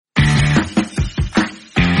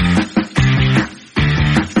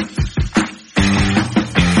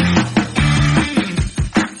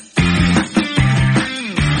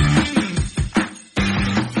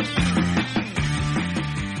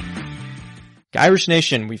Irish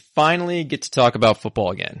Nation, we finally get to talk about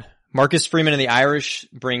football again. Marcus Freeman and the Irish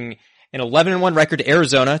bring an 11-1 record to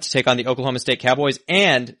Arizona to take on the Oklahoma State Cowboys,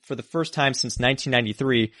 and for the first time since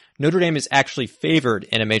 1993, Notre Dame is actually favored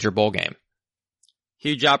in a major bowl game.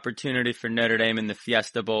 Huge opportunity for Notre Dame in the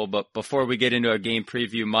Fiesta Bowl, but before we get into our game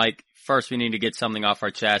preview, Mike, first we need to get something off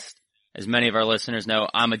our chest. As many of our listeners know,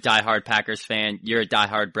 I'm a diehard Packers fan. You're a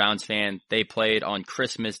diehard Browns fan. They played on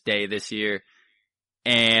Christmas Day this year.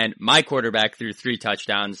 And my quarterback threw 3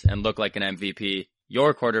 touchdowns and looked like an MVP.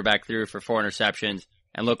 Your quarterback threw for 4 interceptions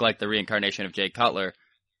and looked like the reincarnation of Jay Cutler.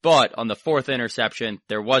 But on the 4th interception,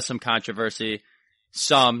 there was some controversy.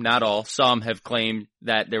 Some, not all, some have claimed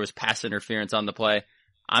that there was pass interference on the play.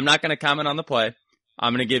 I'm not going to comment on the play.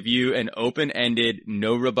 I'm going to give you an open-ended,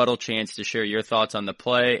 no rebuttal chance to share your thoughts on the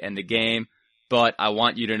play and the game. But I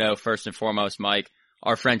want you to know, first and foremost, Mike,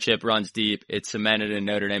 our friendship runs deep. It's cemented in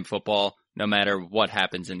Notre Dame football, no matter what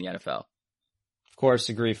happens in the NFL. Of course,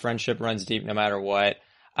 agree. Friendship runs deep no matter what.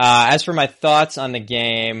 As for my thoughts on the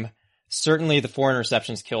game, certainly the 4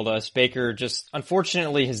 interceptions killed us. Baker just,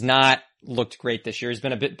 unfortunately, has not looked great this year. He's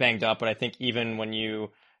been a bit banged up, but I think even when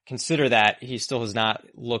you consider that, he still has not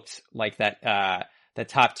looked like that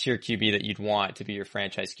top tier QB that you'd want to be your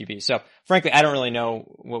franchise QB. So frankly, I don't really know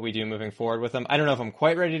what we do moving forward with him. I don't know if I'm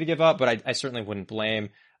quite ready to give up, but I certainly wouldn't blame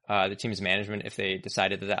the team's management if they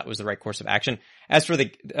decided that that was the right course of action. As for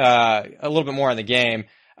the a little bit more on the game,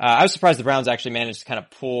 I was surprised the Browns actually managed to kind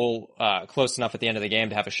of pull close enough at the end of the game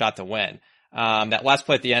to have a shot to win. That last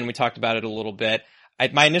play at the end, we talked about it a little bit.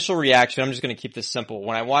 My initial reaction, I'm just going to keep this simple.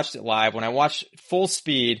 When I watched it live, when I watched full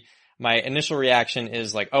speed, my initial reaction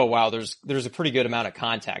is like, oh wow, there's a pretty good amount of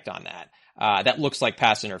contact on that. That looks like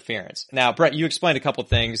pass interference. Now, Brett, you explained a couple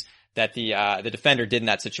things that the defender did in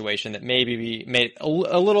that situation that maybe made a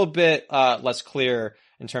little bit less clear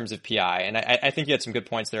in terms of PI. And I think you had some good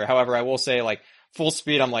points there. However, I will say, like, full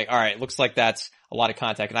speed, I'm like, all right, looks like that's a lot of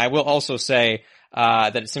contact. And I will also say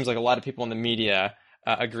that it seems like a lot of people in the media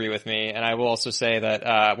agree with me. And I will also say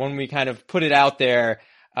that when we kind of put it out there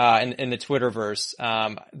in the Twitterverse,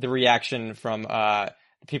 the reaction from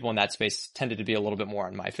people in that space tended to be a little bit more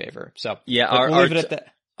in my favor. So yeah, we'll leave it at that.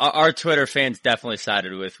 Our Twitter fans definitely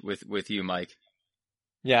sided with you, Mike.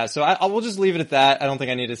 Yeah, so we'll just leave it at that. I don't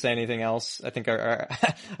think I need to say anything else. I think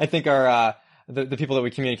our the people that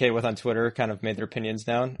we communicate with on Twitter kind of made their opinions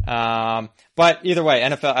known. But either way,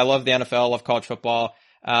 NFL, I love the NFL, I love college football.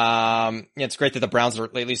 It's great that the Browns are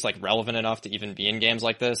at least like relevant enough to even be in games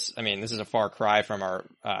like this. I mean, this is a far cry from our,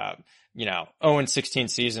 0-16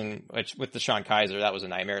 season, which with Deshaun Kaiser, that was a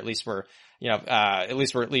nightmare. At least we're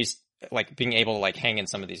like being able to like hang in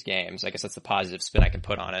some of these games. I guess that's the positive spin I can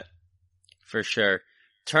put on it. For sure.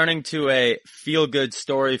 Turning to a feel-good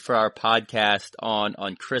story for our podcast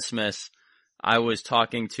on Christmas, I was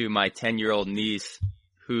talking to my 10-year-old niece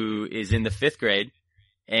who is in the 5th grade,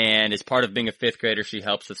 and as part of being a 5th grader, she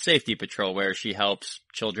helps with safety patrol, where she helps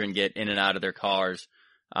children get in and out of their cars,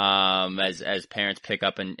 as parents pick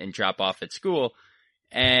up and drop off at school.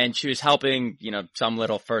 And she was helping, some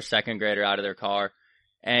little 1st, 2nd grader out of their car.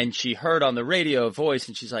 And she heard on the radio a voice,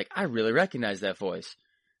 and she's like, I really recognize that voice.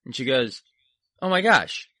 And she goes, oh my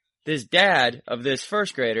gosh, this dad of this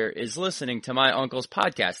 1st grader is listening to my uncle's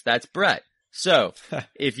podcast. That's Brett. So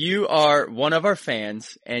if you are one of our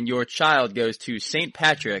fans and your child goes to St.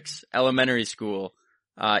 Patrick's Elementary School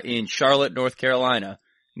in Charlotte, North Carolina,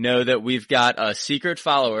 know that we've got a secret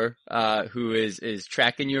follower who is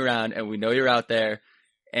tracking you around, and we know you're out there,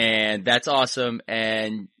 and that's awesome.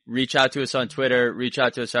 And reach out to us on Twitter, reach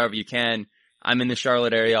out to us however you can. I'm in the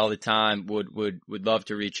Charlotte area all the time. Would love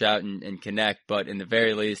to reach out and connect, but in the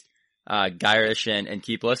very least, Irish and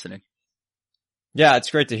keep listening. Yeah,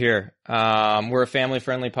 it's great to hear. We're a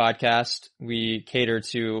family-friendly podcast. We cater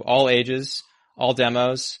to all ages, all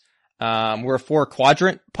demos. We're a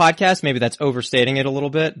 4-quadrant podcast. Maybe that's overstating it a little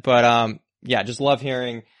bit, but yeah, just love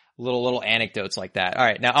hearing little anecdotes like that. All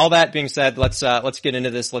right, now all that being said, let's get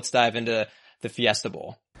into this. Let's dive into the Fiesta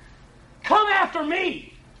Bowl. Come after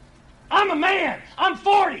me! I'm a man! I'm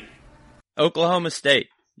 40! Oklahoma State,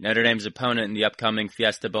 Notre Dame's opponent in the upcoming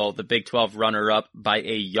Fiesta Bowl, the Big 12 runner-up by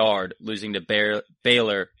a yard, losing to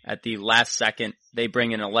Baylor at the last second. They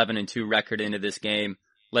bring an 11-2 record into this game,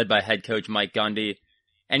 led by head coach Mike Gundy.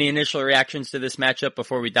 Any initial reactions to this matchup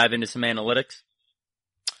before we dive into some analytics?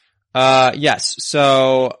 Yes.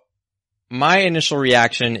 So my initial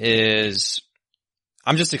reaction is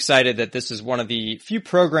I'm just excited that this is one of the few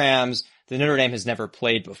programs that Notre Dame has never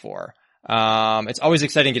played before. It's always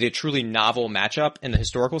exciting to get a truly novel matchup in the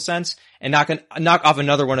historical sense and knock off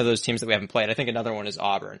another one of those teams that we haven't played. I think another one is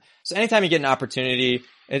Auburn. So anytime you get an opportunity,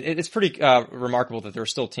 it's pretty remarkable that there are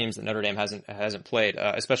still teams that Notre Dame hasn't played,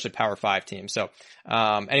 especially Power 5 teams. So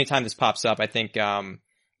anytime this pops up, I think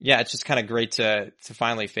it's just kind of great to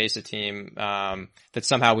finally face a team that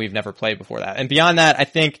somehow we've never played before that. And beyond that, I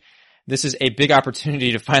think this is a big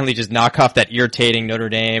opportunity to finally just knock off that irritating Notre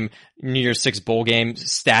Dame New Year's Six bowl game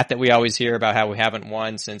stat that we always hear about how we haven't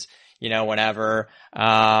won since, whenever.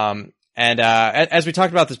 As we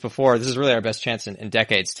talked about this before, this is really our best chance in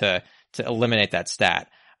decades to eliminate that stat.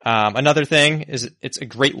 Another thing is it's a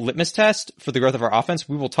great litmus test for the growth of our offense.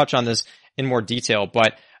 We will touch on this in more detail,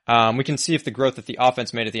 but we can see if the growth that the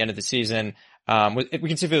offense made at the end of the season, we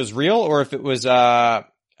can see if it was real or if it was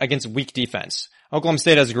against weak defense. Oklahoma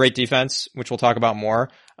State has a great defense, which we'll talk about more.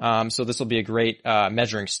 So this will be a great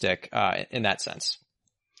measuring stick in that sense.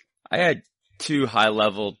 I had two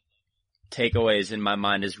high-level takeaways in my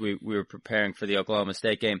mind as we were preparing for the Oklahoma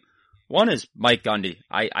State game. One is Mike Gundy.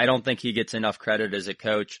 I don't think he gets enough credit as a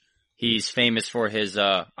coach. He's famous for his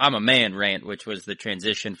I'm a man rant, which was the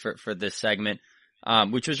transition for this segment,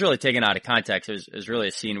 which was really taken out of context. It was really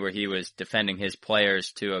a scene where he was defending his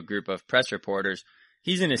players to a group of press reporters.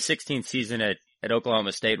 He's in his 16th season at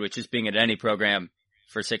Oklahoma State, which is being at any program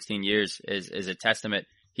for 16 years is a testament.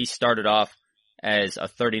 He started off as a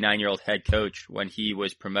 39-year-old head coach when he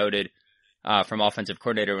was promoted from offensive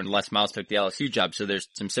coordinator when Les Miles took the LSU job. So there's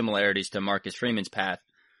some similarities to Marcus Freeman's path.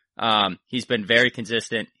 He's been very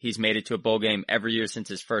consistent. He's made it to a bowl game every year since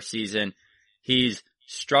his first season. He's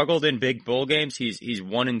struggled in big bowl games. He's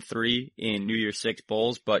 1-3 in New Year's Six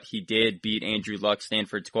bowls, but he did beat Andrew Luck's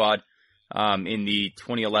Stanford squad in the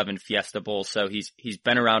 2011 Fiesta Bowl. So he's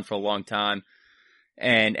been around for a long time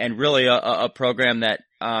and really a program that,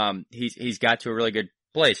 he's got to a really good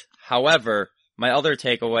place. However, my other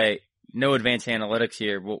takeaway, no advanced analytics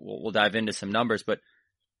here. We'll dive into some numbers, but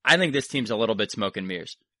I think this team's a little bit smoke and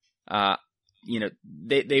mirrors.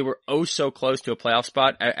 They were so close to a playoff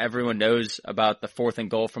spot. Everyone knows about the 4th and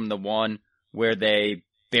goal from the 1 where they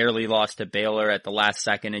barely lost to Baylor at the last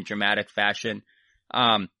second in dramatic fashion.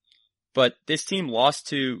 But this team lost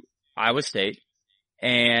to Iowa State,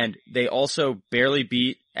 and they also barely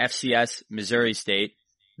beat FCS Missouri State.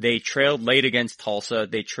 They trailed late against Tulsa.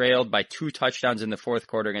 They trailed by 2 touchdowns in the 4th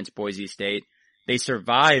quarter against Boise State. They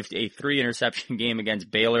survived a 3-interception game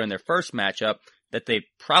against Baylor in their first matchup that they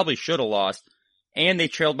probably should have lost, and they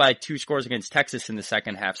trailed by 2 scores against Texas in the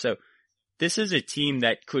second half. So this is a team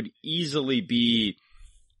that could easily be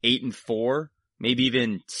 8-4, maybe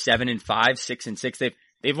even 7-5, 6-6.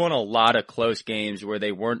 They've won a lot of close games where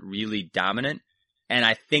they weren't really dominant, and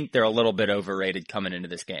I think they're a little bit overrated coming into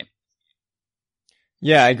this game.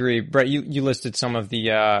 Yeah, I agree. Brett, you listed some of the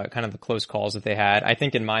kind of the close calls that they had. I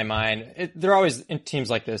think in my mind, they're always in teams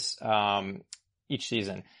like this each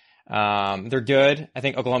season. They're good. I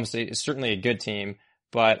think Oklahoma State is certainly a good team,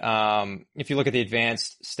 but if you look at the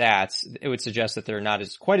advanced stats, it would suggest that they're not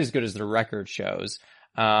quite as good as their record shows.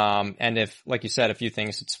 And if, like you said, a few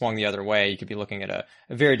things had swung the other way, you could be looking at a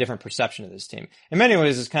very different perception of this team. In many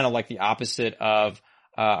ways, it's kind of like the opposite of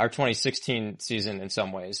our 2016 season in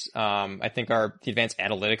some ways. I think the advanced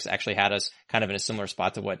analytics actually had us kind of in a similar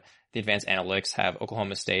spot to what the advanced analytics have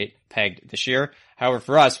Oklahoma State pegged this year. However,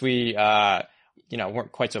 for us, we,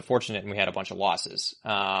 weren't quite so fortunate and we had a bunch of losses.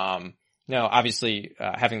 Obviously,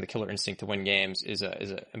 having the killer instinct to win games is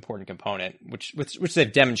an important component, which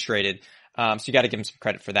they've demonstrated. So you got to give them some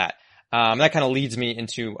credit for that. That kind of leads me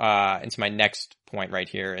into my next point right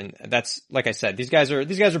here. And that's, like I said, these guys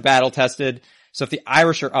are battle tested. So if the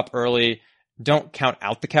Irish are up early, don't count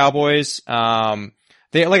out the Cowboys. Like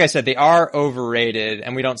I said, they are overrated,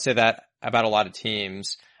 and we don't say that about a lot of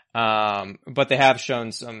teams. But they have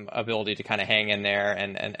shown some ability to kind of hang in there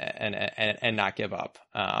and not give up.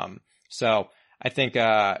 So I think,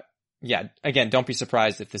 again, don't be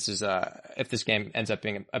surprised if this game ends up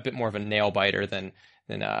being a bit more of a nail biter than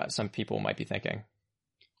some people might be thinking.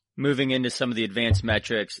 Moving into some of the advanced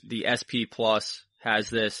metrics, the SP Plus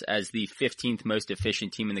has this as the 15th most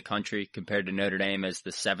efficient team in the country compared to Notre Dame as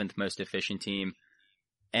the 7th most efficient team.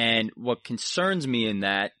 And what concerns me in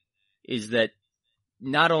that is that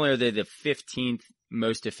not only are they the 15th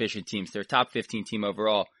most efficient teams, they're a top 15 team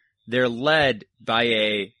overall, they're led by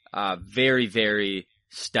a very, very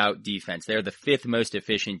stout defense. They're the 5th most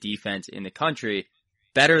efficient defense in the country,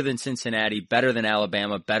 better than Cincinnati, better than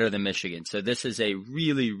Alabama, better than Michigan. So this is a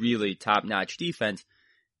really, really top-notch defense.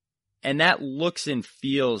 And that looks and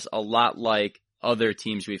feels a lot like other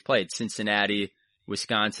teams we've played. Cincinnati,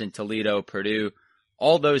 Wisconsin, Toledo, Purdue.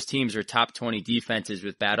 all those teams are top 20 defenses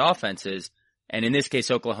with bad offenses. And in this case,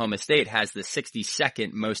 Oklahoma State has the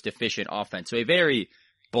 62nd most efficient offense. So a very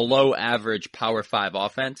below average Power 5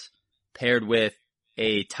 offense paired with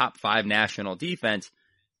a top 5 national defense.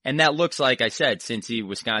 And that looks like I said, Cincy,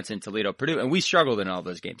 Wisconsin, Toledo, Purdue, and we struggled in all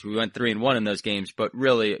those games. We went 3-1 in those games, but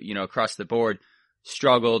really, across the board,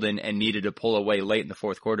 struggled and needed to pull away late in the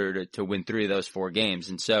fourth quarter to win 3 of those 4 games.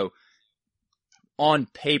 And so on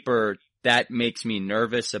paper, that makes me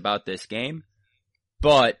nervous about this game.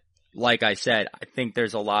 But like I said, I think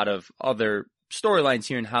there's a lot of other storylines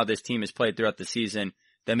here in how this team has played throughout the season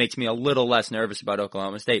that makes me a little less nervous about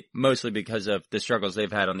Oklahoma State, mostly because of the struggles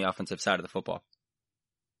they've had on the offensive side of the football.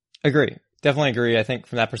 Agree. Definitely agree. I think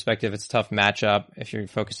from that perspective, it's a tough matchup if you're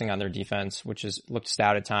focusing on their defense, which has looked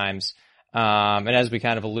stout at times. And as we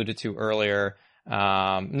kind of alluded to earlier,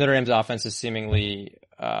 Notre Dame's offense has seemingly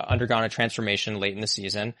undergone a transformation late in the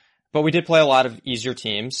season, but we did play a lot of easier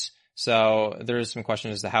teams. So there's some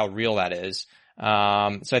questions as to how real that is. So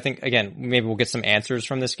I think, again, maybe we'll get some answers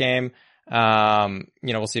from this game.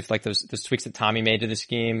 We'll see if like those tweaks that Tommy made to the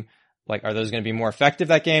scheme, like, are those going to be more effective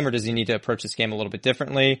that game, or does he need to approach this game a little bit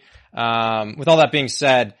differently? With all that being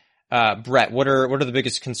said, Brett, what are the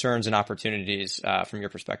biggest concerns and opportunities, from your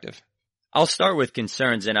perspective? I'll start with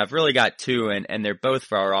concerns, and I've really got 2, and they're both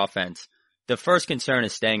for our offense. The first concern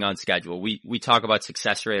is staying on schedule. We talk about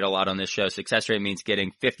success rate a lot on this show. Success rate means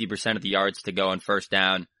getting 50% of the yards to go on first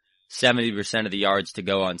down, 70% of the yards to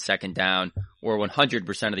go on second down, or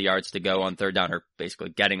 100% of the yards to go on third down, or basically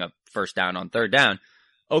getting a first down on third down.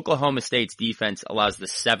 Oklahoma State's defense allows the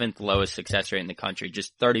 7th lowest success rate in the country,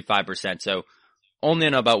 just 35%. So only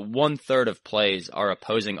in about 1/3 of plays our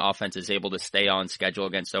opposing offense is able to stay on schedule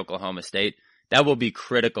against Oklahoma State. That will be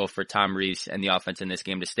critical for Tom Rees and the offense in this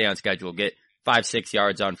game to stay on schedule, get 5-6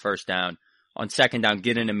 yards on first down. On second down,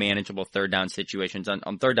 get into manageable third down situations.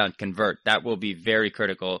 On third down, convert. That will be very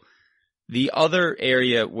critical. The other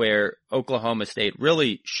area where Oklahoma State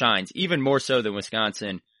really shines, even more so than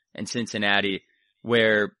Wisconsin and Cincinnati,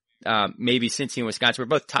 where maybe Cincy and Wisconsin were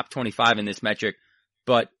both top 25 in this metric,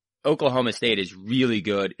 but Oklahoma State is really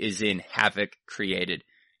good, is in havoc created.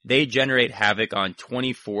 They generate havoc on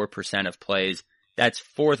 24% of plays. That's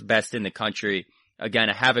 4th best in the country. Again,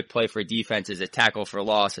 a havoc play for defense is a tackle for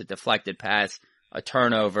loss, a deflected pass, a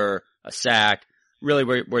turnover, a sack, really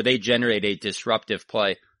where they generate a disruptive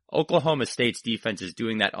play. Oklahoma State's defense is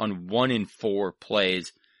doing that on 1 in 4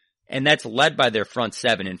 plays, and that's led by their front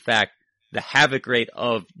 7. In fact, the havoc rate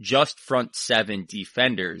of just front 7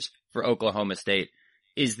 defenders for Oklahoma State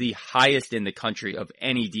is the highest in the country of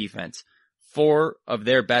any defense. 4 of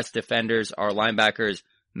their best defenders are linebackers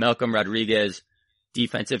Malcolm Rodriguez,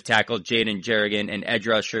 defensive tackle Jaden Jerrigan, and edge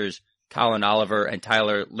rushers Colin Oliver and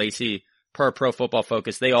Tyler Lacey. Per Pro Football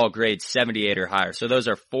Focus, they all grade 78 or higher. So those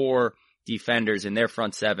are 4 defenders in their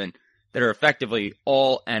front 7 that are effectively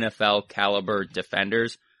all NFL caliber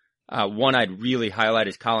defenders. One I'd really highlight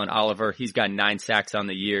is Colin Oliver. He's got 9 sacks on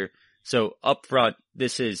the year. So up front,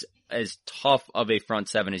 this is as tough of a front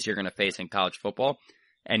 7 as you're going to face in college football.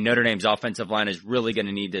 And Notre Dame's offensive line is really going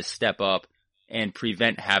to need to step up and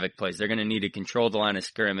prevent havoc plays. They're going to need to control the line of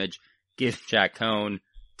scrimmage, give Jack Cohn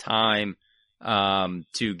time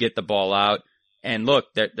to get the ball out. And look,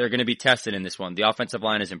 they're going to be tested in this one. The offensive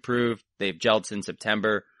line has improved. They've gelled since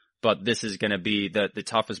September, but this is going to be the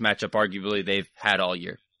toughest matchup arguably they've had all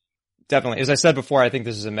year. Definitely. As I said before, I think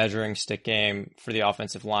this is a measuring stick game for the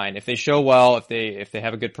offensive line. If they show well, if they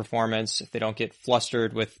have a good performance, if they don't get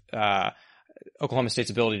flustered with Oklahoma State's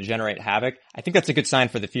ability to generate havoc, I think that's a good sign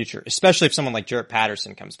for the future, especially if someone like Jarrett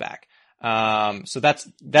Patterson comes back. So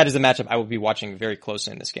that is a matchup I will be watching very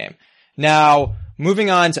closely in this game. Now, moving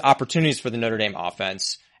on to opportunities for the Notre Dame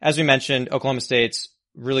offense. As we mentioned, Oklahoma State's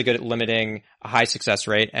really good at limiting a high success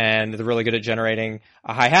rate, and they're really good at generating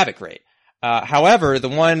a high havoc rate. However, the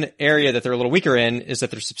one area that they're a little weaker in is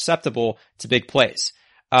that they're susceptible to big plays.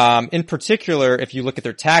 In particular, if you look at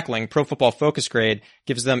their tackling, Pro Football Focus grade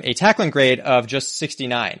gives them a tackling grade of just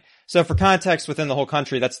 69. So for context, within the whole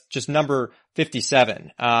country, that's just number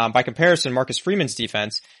 57. By comparison, Marcus Freeman's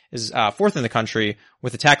defense is 4th in the country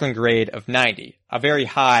with a tackling grade of 90, a very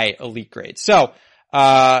high elite grade. So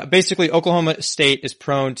basically, Oklahoma State is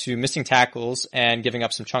prone to missing tackles and giving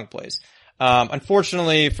up some chunk plays.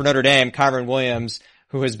 Unfortunately for Notre Dame, Kyron Williams,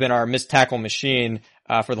 who has been our missed tackle machine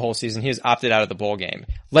for the whole season, he has opted out of the bowl game.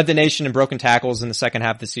 Led the nation in broken tackles in the second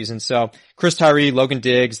half of the season. So Chris Tyree, Logan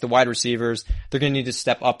Diggs, the wide receivers, they're going to need to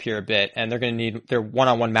step up here a bit, and they're going to need their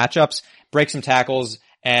one-on-one matchups, break some tackles,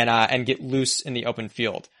 and get loose in the open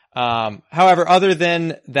field. However, other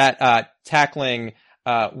than that tackling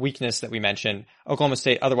weakness that we mentioned, Oklahoma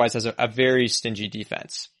State otherwise has a very stingy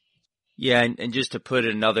defense. Yeah, and just to put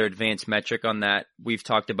another advanced metric on that, we've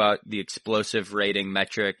talked about the explosive rating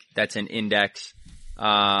metric. That's an index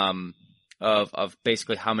of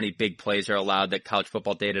basically how many big plays are allowed that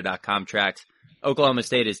collegefootballdata.com tracks. Oklahoma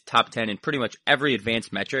State is top 10 in pretty much every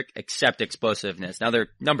advanced metric except explosiveness. Now they're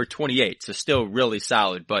number 28, so still really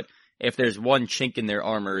solid, but if there's one chink in their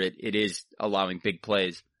armor, it is allowing big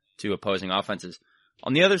plays to opposing offenses.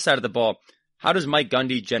 On the other side of the ball, how does Mike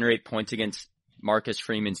Gundy generate points against Marcus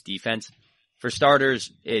Freeman's defense? For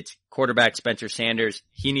starters, it's quarterback Spencer Sanders.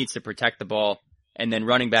 He needs to protect the ball. And then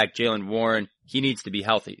running back Jaylen Warren, he needs to be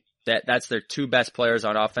healthy. That's their two best players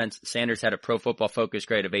on offense. Sanders had a Pro Football Focus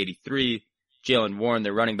grade of 83. Jaylen Warren,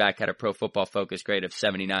 their running back, had a Pro Football Focus grade of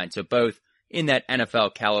 79. So both in that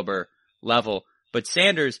NFL caliber level. But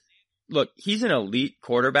Sanders, look, he's an elite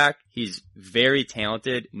quarterback. He's very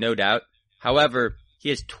talented, no doubt. However, he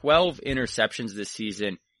has 12 interceptions this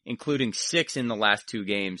season, including 6 in the last 2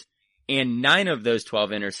 games. And 9 of those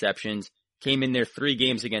 12 interceptions came in their 3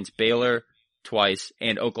 games against Baylor twice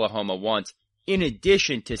and Oklahoma once, in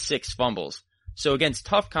addition to 6 fumbles. So against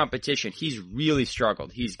tough competition, he's really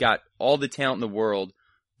struggled. He's got all the talent in the world,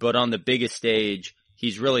 but on the biggest stage,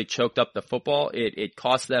 he's really choked up the football. It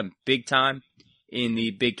cost them big time in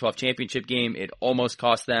the Big 12 championship game. It almost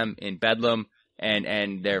cost them in Bedlam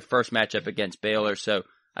and their first matchup against Baylor. So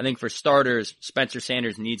I think for starters, Spencer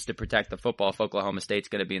Sanders needs to protect the football if Oklahoma State's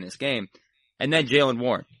going to be in this game. And then Jaylen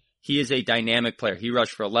Warren. He is a dynamic player. He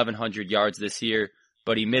rushed for 1,100 yards this year,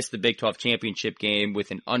 but he missed the Big 12 championship game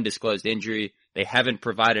with an undisclosed injury. They haven't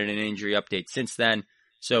provided an injury update since then.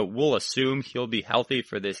 So we'll assume he'll be healthy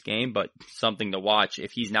for this game, but something to watch.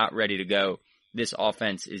 If he's not ready to go, this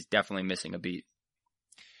offense is definitely missing a beat.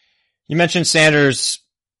 You mentioned Sanders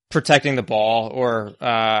protecting the ball, or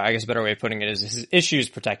I guess a better way of putting it is his issues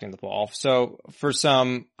protecting the ball. So for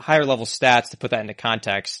some higher level stats to put that into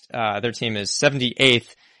context, their team is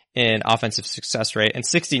 78th in offensive success rate and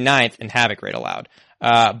 69th in havoc rate allowed.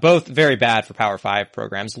 Both very bad for Power 5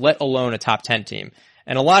 programs, let alone a top 10 team.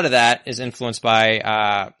 And a lot of that is influenced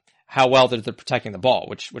by how well they're protecting the ball,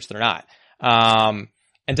 which they're not. And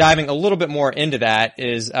diving a little bit more into that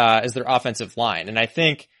is their offensive line. And I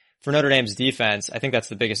think for Notre Dame's defense, I think that's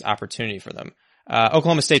the biggest opportunity for them.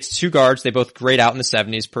 Oklahoma State's 2 guards, they both grade out in the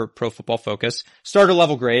 70s per Pro Football Focus. Starter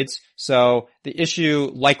level grades, so the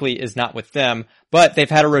issue likely is not with them, but they've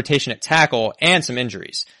had a rotation at tackle and some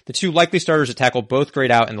injuries. The 2 likely starters at tackle both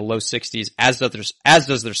grade out in the low 60s, as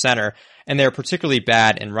does their center, and they're particularly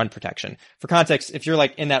bad in run protection. For context, if you're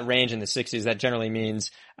like in that range in the 60s, that generally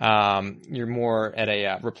means you're more at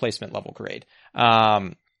a replacement level grade.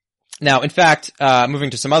 Now, in fact, moving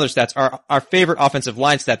to some other stats, our favorite offensive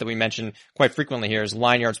line stat that we mention quite frequently here is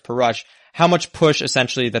line yards per rush. How much push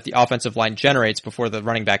essentially that the offensive line generates before the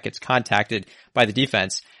running back gets contacted by the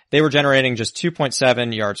defense. They were generating just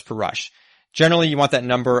 2.7 yards per rush. Generally, you want that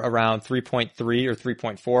number around 3.3 or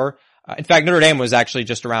 3.4. In fact, Notre Dame was actually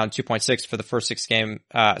just around 2.6 for the first 6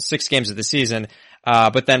 games of the season.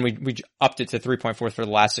 But then we upped it to 3.4 for the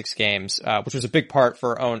last 6 games, which was a big part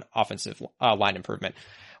for our own offensive line improvement.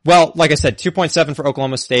 Well, like I said, 2.7 for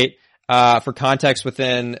Oklahoma State. For context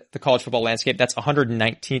within the college football landscape, that's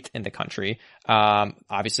 119th in the country.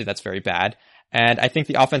 Obviously that's very bad. And I think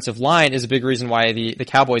the offensive line is a big reason why the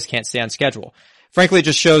Cowboys can't stay on schedule. Frankly, it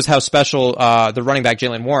just shows how special, the running back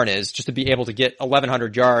Jaylen Warren is, just to be able to get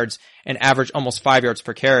 1,100 yards and average almost 5 yards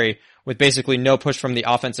per carry with basically no push from the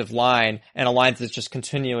offensive line and a line that's just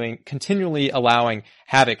continually allowing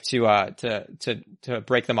havoc to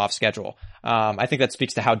break them off schedule. I think that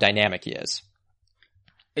speaks to how dynamic he is.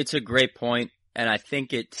 It's a great point, and I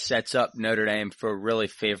think it sets up Notre Dame for a really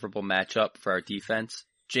favorable matchup for our defense.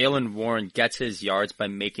 Jaylen Warren gets his yards by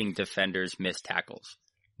making defenders miss tackles,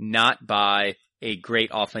 not by a great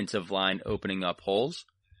offensive line opening up holes.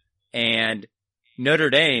 And Notre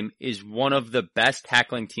Dame is one of the best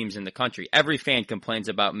tackling teams in the country. Every fan complains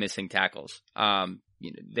about missing tackles.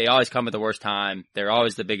 They always come at the worst time. They're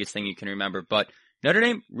always the biggest thing you can remember. But Notre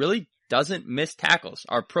Dame really doesn't miss tackles.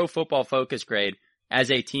 Our Pro Football Focus grade as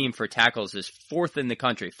a team for tackles is 4th in the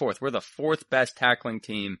country. 4th. We're the 4th best tackling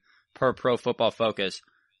team per Pro Football Focus.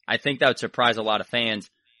 I think that would surprise a lot of fans.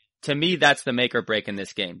 To me, that's the make or break in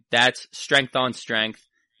this game. That's strength on strength,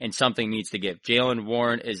 and something needs to give. Jaylen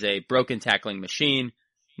Warren is a broken tackling machine.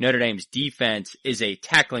 Notre Dame's defense is a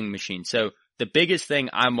tackling machine. So the biggest thing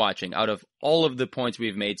I'm watching out of all of the points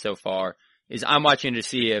we've made so far is I'm watching to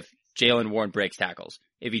see if Jaylen Warren breaks tackles.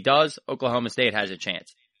 If he does, Oklahoma State has a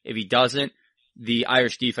chance. If he doesn't, the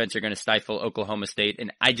Irish defense are going to stifle Oklahoma State,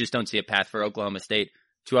 and I just don't see a path for Oklahoma State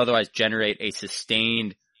to otherwise generate a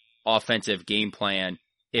sustained offensive game plan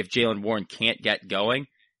if Jaylen Warren can't get going.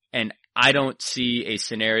 And I don't see a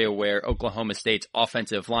scenario where Oklahoma State's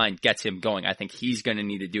offensive line gets him going. I think he's going to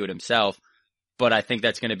need to do it himself, but I think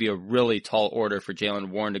that's going to be a really tall order for Jaylen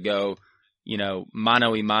Warren to go,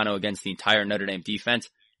 mano-a-mano against the entire Notre Dame defense.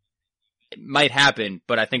 It might happen,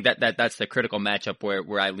 but I think that's the critical matchup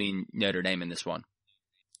where I lean Notre Dame in this one.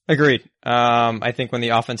 Agreed. I think when the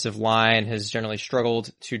offensive line has generally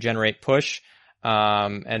struggled to generate push,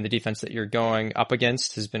 and the defense that you're going up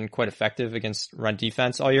against has been quite effective against run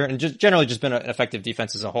defense all year, and just generally just been an effective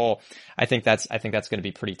defense as a whole. I think that's going to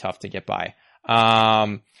be pretty tough to get by.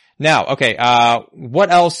 Now, okay,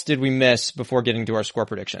 what else did we miss before getting to our score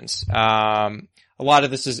predictions? A lot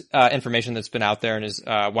of this is information that's been out there and is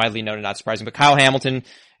widely known and not surprising, but Kyle Hamilton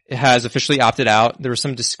has officially opted out. There was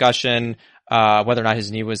some discussion whether or not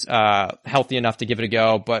his knee was healthy enough to give it a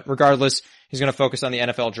go, but regardless, he's going to focus on the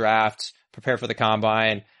NFL draft, prepare for the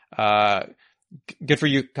combine. Good for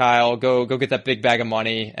you, Kyle. Go get that big bag of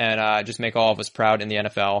money and just make all of us proud in the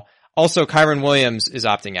NFL. Also, Kyron Williams is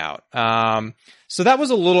opting out. So that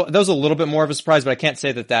was a little bit more of a surprise, but I can't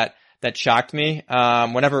say that shocked me.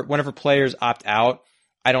 Whenever players opt out,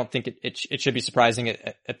 I don't think it should be surprising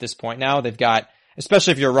at this point now. They've got,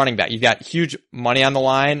 especially if you're a running back, you've got huge money on the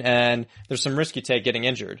line and there's some risk you take getting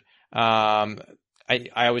injured. I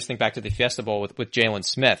always think back to the Fiesta Bowl with Jalen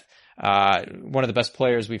Smith, one of the best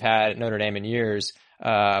players we've had at Notre Dame in years,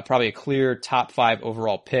 probably a clear top 5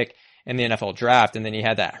 overall pick in the NFL draft. And then he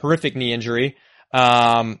had that horrific knee injury. He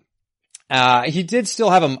still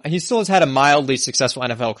has had a mildly successful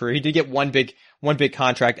NFL career. He did get one big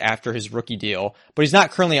contract after his rookie deal, but he's not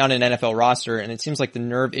currently on an NFL roster. And it seems like the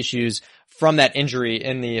nerve issues from that injury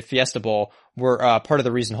in the Fiesta Bowl were, part of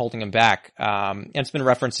the reason holding him back. And it's been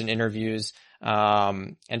referenced in interviews.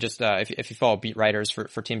 And just, if you follow beat writers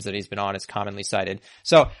for teams that he's been on, it's commonly cited.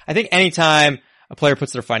 So I think anytime a player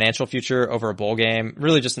puts their financial future over a bowl game,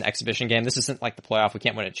 really just an exhibition game. This isn't like the playoff. We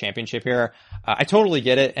can't win a championship here. I totally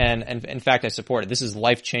get it. And in fact, I support it. This is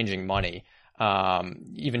life-changing money.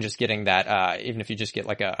 Even just getting that, even if you just get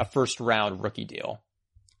like a first round rookie deal.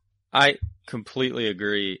 I completely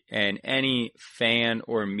agree. And any fan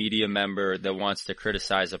or media member that wants to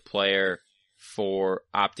criticize a player for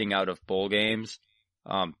opting out of bowl games,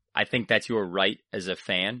 I think that's your right as a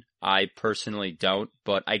fan. I personally don't,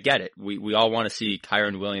 but I get it. We all want to see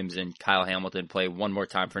Kyron Williams and Kyle Hamilton play one more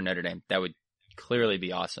time for Notre Dame. That would clearly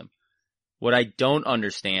be awesome. What I don't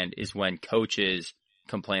understand is when coaches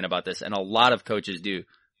complain about this, and a lot of coaches do.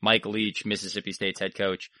 Mike Leach, Mississippi State's head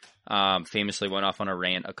coach, famously went off on a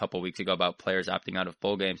rant a couple weeks ago about players opting out of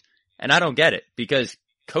bowl games. And I don't get it because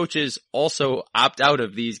coaches also opt out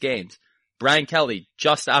of these games. Brian Kelly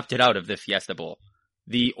just opted out of the Fiesta Bowl.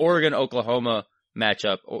 The Oregon-Oklahoma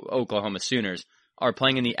matchup, Oklahoma Sooners, are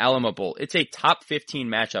playing in the Alamo Bowl. It's a top 15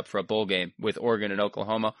 matchup for a bowl game with Oregon and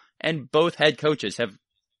Oklahoma, and both head coaches have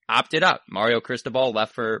opted out. Mario Cristobal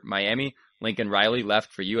left for Miami, Lincoln Riley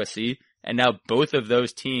left for USC, and now both of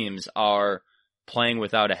those teams are playing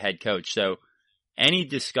without a head coach. So any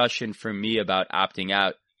discussion for me about opting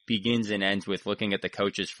out begins and ends with looking at the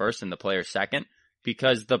coaches first and the players second,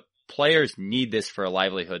 because the players need this for a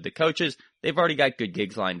livelihood. The coaches, they've already got good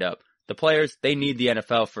gigs lined up. The players, they need the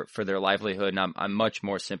NFL for their livelihood, and I'm much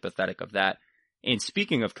more sympathetic of that. And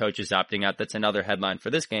speaking of coaches opting out, that's another headline for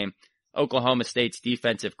this game. Oklahoma State's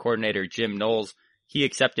defensive coordinator, Jim Knowles, he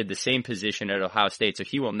accepted the same position at Ohio State, so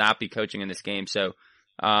he will not be coaching in this game. So,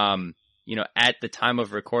 at the time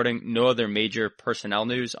of recording, no other major personnel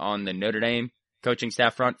news on the Notre Dame coaching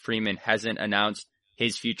staff front. Freeman hasn't announced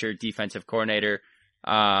his future defensive coordinator,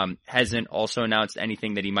 hasn't also announced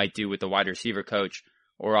anything that he might do with the wide receiver coach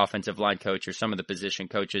or offensive line coach or some of the position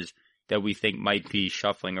coaches that we think might be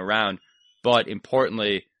shuffling around. But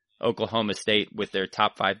importantly, Oklahoma State, with their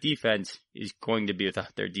top 5 defense, is going to be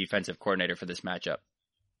without their defensive coordinator for this matchup.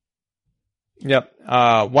 Yep.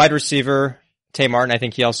 Wide receiver, Tay Martin, I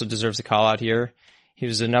think he also deserves a call out here. He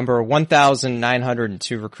was a number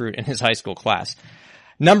 1,902 recruit in his high school class.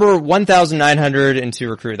 Number 1,902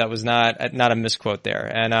 recruit. That was not a misquote there.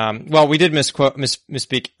 And, we did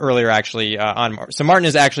misspeak earlier actually, on Martin. So Martin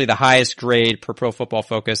is actually the highest grade per Pro Football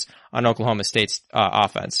Focus on Oklahoma State's,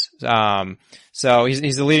 offense. So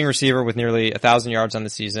he's the leading receiver with nearly 1,000 yards on the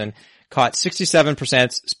season. Caught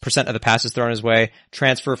 67% of the passes thrown his way.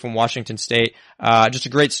 Transfer from Washington State. Just a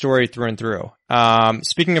great story through and through.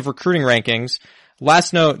 Speaking of recruiting rankings,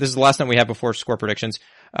 this is the last note we have before score predictions.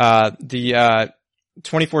 The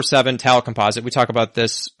 24/7 talent composite. We talk about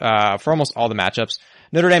this for almost all the matchups.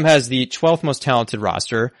 Notre Dame has the 12th most talented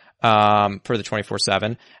roster. per the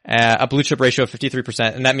 24/7, a blue chip ratio of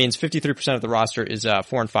 53%, and that means 53% of the roster is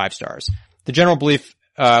 4 and 5 stars. The general belief,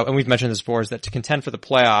 and we've mentioned this before, is that to contend for the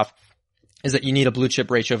playoff is that you need a blue chip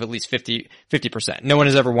ratio of at least 50%. No one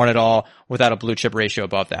has ever won it all without a blue chip ratio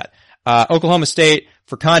above that. Oklahoma State,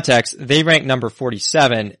 for context, they rank number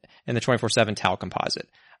 47 in the 24/7 Tal composite.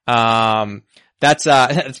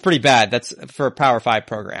 That's pretty bad. That's for a Power 5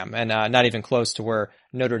 program, and not even close to where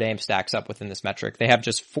Notre Dame stacks up within this metric. They have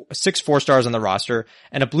just 6 4-stars on the roster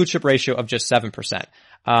and a blue chip ratio of just 7%.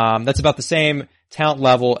 That's about the same talent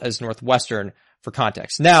level as Northwestern, for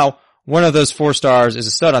context. Now, one of those 4 stars is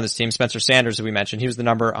a stud on this team, Spencer Sanders, who we mentioned. He was the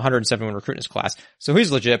number 171 recruit in his class, so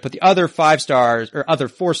he's legit. But the other 5 stars, or other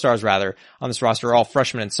 4 stars rather, on this roster are all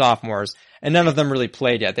freshmen and sophomores, and none of them really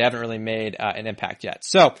played yet. They haven't really made an impact yet.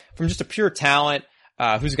 So, from just a pure talent,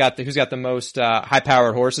 who's got the most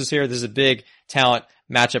high-powered horses here? This is a big talent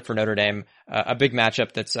matchup for Notre Dame, a big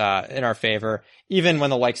matchup that's in our favor, even when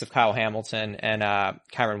the likes of Kyle Hamilton and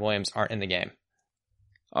Kyron Williams aren't in the game.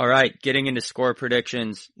 All right, getting into score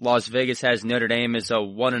predictions. Las Vegas has Notre Dame as a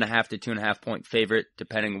 1.5 to 2.5 point favorite,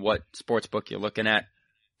 depending what sports book you're looking at.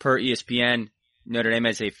 Per ESPN, Notre Dame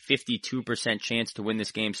has a 52% chance to win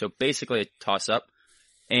this game, so basically a toss-up.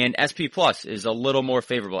 And SP Plus is a little more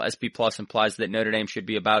favorable. SP Plus implies that Notre Dame should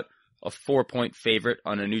be about a 4-point favorite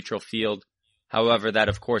on a neutral field. However, that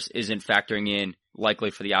of course isn't factoring in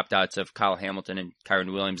likely for the opt-outs of Kyle Hamilton and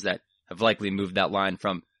Kyron Williams that have likely moved that line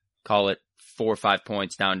from, call it, 4 or 5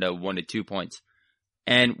 points down to 1 to 2 points.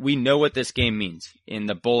 And we know what this game means. In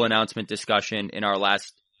the bowl announcement discussion in our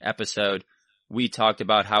last episode, we talked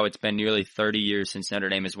about how it's been nearly 30 years since Notre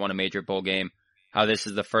Dame has won a major bowl game, how this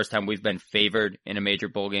is the first time we've been favored in a major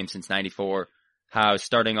bowl game since '94, how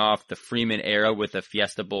starting off the Freeman era with a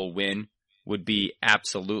Fiesta Bowl win would be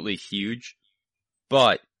absolutely huge.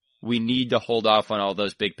 But we need to hold off on all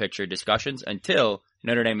those big picture discussions until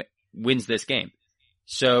Notre Dame wins this game.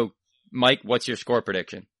 So, Mike, what's your score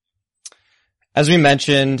prediction? As we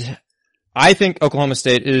mentioned, I think Oklahoma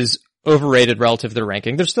State is overrated relative to their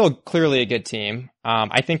ranking. They're still clearly a good team.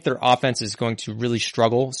 I think their offense is going to really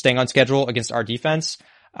struggle staying on schedule against our defense.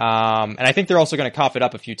 And I think they're also going to cough it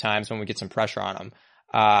up a few times when we get some pressure on them.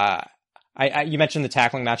 You mentioned the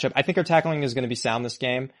tackling matchup. I think our tackling is going to be sound this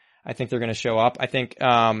game. I think they're going to show up. I think,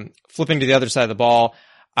 flipping to the other side of the ball,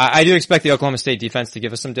 I do expect the Oklahoma State defense to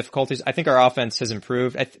give us some difficulties. I think our offense has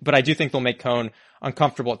improved, but I do think they'll make Cone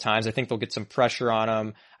uncomfortable at times. I think they'll get some pressure on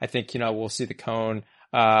him. I think, we'll see the Cone,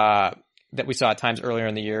 that we saw at times earlier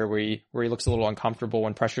in the year where he looks a little uncomfortable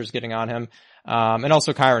when pressure's getting on him. And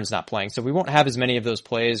also Kyron's not playing. So we won't have as many of those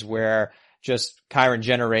plays where just Kyron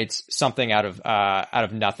generates something out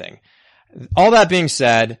of nothing. All that being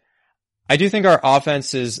said, I do think our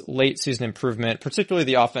offense's late season improvement, particularly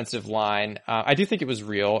the offensive line, I do think it was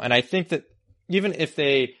real. And I think that even if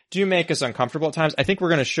they do make us uncomfortable at times, I think we're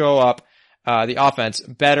going to show up, the offense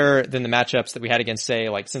better than the matchups that we had against, say,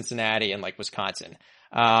 like Cincinnati and like Wisconsin.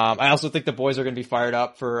 I also think the boys are going to be fired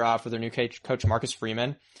up for their new coach, Marcus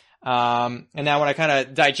Freeman. And now when I kind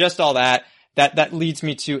of digest all that leads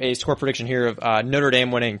me to a score prediction here of, Notre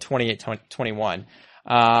Dame winning 28-21.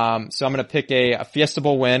 So I'm going to pick a Fiesta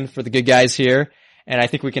Bowl win for the good guys here. And I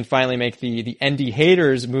think we can finally make the ND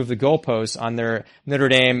haters move the goalposts on their Notre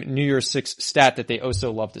Dame New Year's Six stat that they oh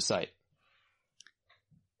so love to cite.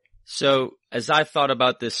 So as I thought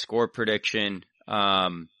about this score prediction,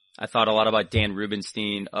 I thought a lot about Dan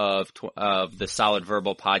Rubenstein of the Solid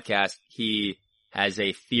Verbal podcast. He has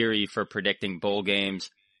a theory for predicting bowl games.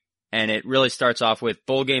 And it really starts off with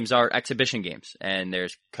bowl games are exhibition games, and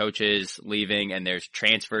there's coaches leaving, and there's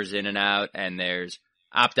transfers in and out, and there's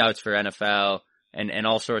opt-outs for NFL, and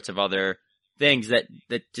all sorts of other things that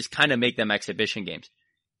just kind of make them exhibition games.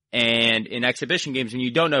 And in exhibition games, when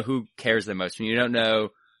you don't know who cares the most, when you don't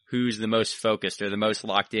know who's the most focused or the most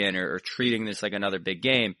locked in or treating this like another big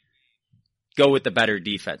game, go with the better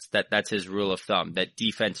defense. That's his rule of thumb, that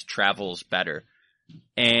defense travels better.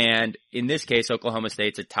 And in this case, Oklahoma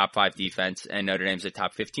State's a top 5 defense and Notre Dame's a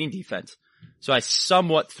top 15 defense. So I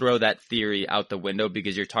somewhat throw that theory out the window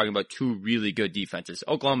because you're talking about 2 really good defenses.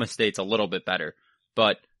 Oklahoma State's a little bit better,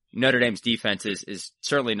 but Notre Dame's defense is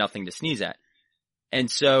certainly nothing to sneeze at. And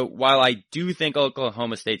so while I do think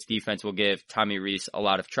Oklahoma State's defense will give Tommy Rees a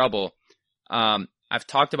lot of trouble, I've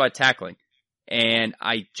talked about tackling, and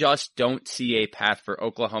I just don't see a path for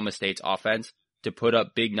Oklahoma State's offense to put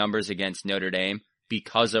up big numbers against Notre Dame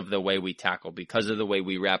because of the way we tackle, because of the way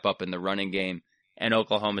we wrap up in the running game. And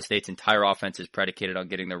Oklahoma State's entire offense is predicated on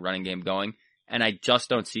getting the running game going. And I just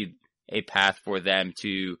don't see a path for them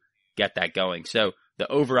to get that going. So the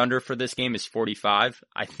over-under for this game is 45.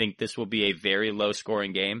 I think this will be a very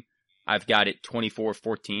low-scoring game. I've got it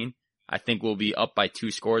 24-14. I think we'll be up by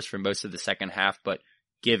 2 scores for most of the second half, but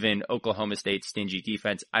given Oklahoma State's stingy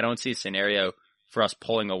defense, I don't see a scenario for us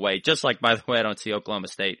pulling away. Just like, by the way, I don't see Oklahoma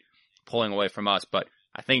State pulling away from us, but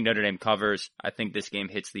I think Notre Dame covers. I think this game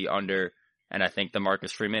hits the under, and I think the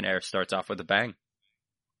Marcus Freeman era starts off with a bang.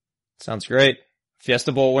 Sounds great.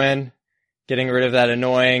 Fiesta Bowl win, getting rid of that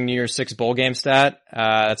annoying New Year's Six bowl game stat.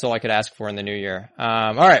 That's all I could ask for in the new year.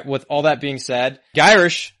 All right. With all that being said,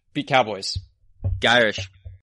 Irish beat Cowboys. Irish.